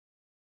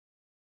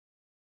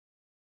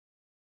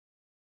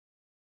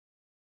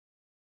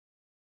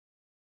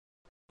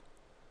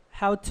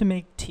How to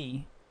make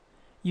tea.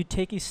 You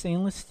take a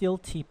stainless steel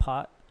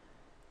teapot.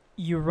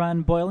 You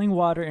run boiling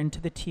water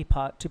into the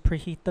teapot to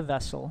preheat the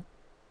vessel.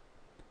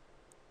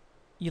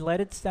 You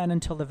let it stand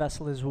until the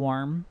vessel is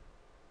warm.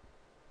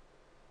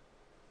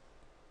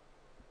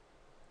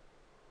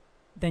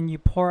 Then you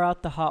pour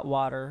out the hot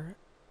water,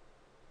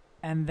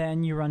 and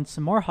then you run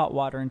some more hot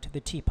water into the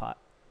teapot.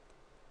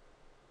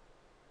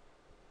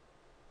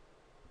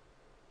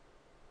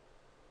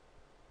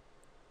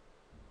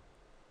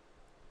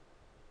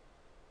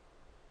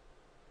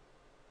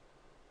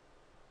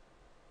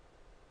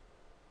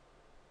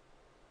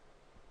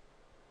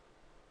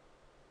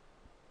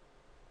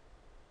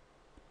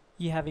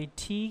 You have a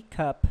tea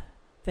cup,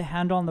 the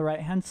handle on the right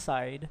hand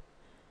side,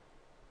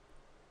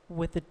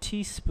 with a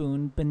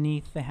teaspoon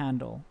beneath the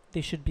handle.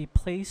 They should be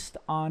placed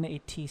on a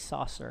tea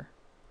saucer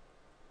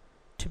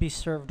to be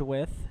served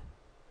with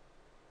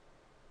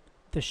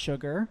the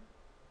sugar,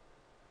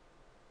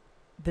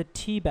 the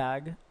tea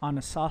bag on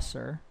a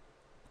saucer,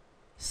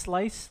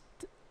 sliced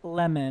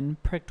lemon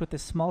pricked with a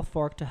small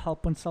fork to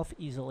help oneself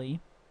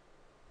easily,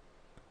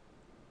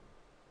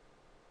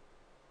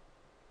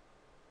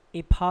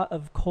 a pot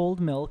of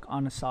cold milk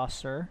on a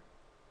saucer,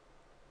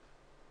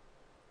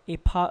 a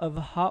pot of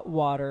hot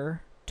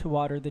water to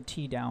water the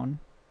tea down,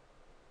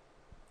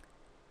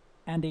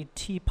 and a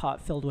teapot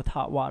filled with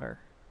hot water.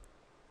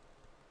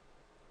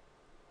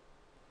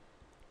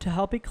 To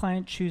help a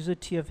client choose a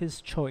tea of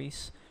his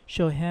choice,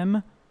 show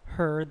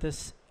him/her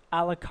this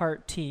a la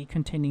carte tea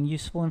containing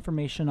useful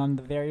information on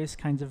the various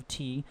kinds of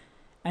tea,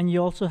 and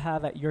you also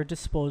have at your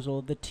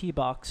disposal the tea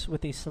box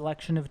with a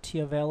selection of tea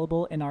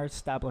available in our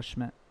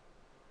establishment.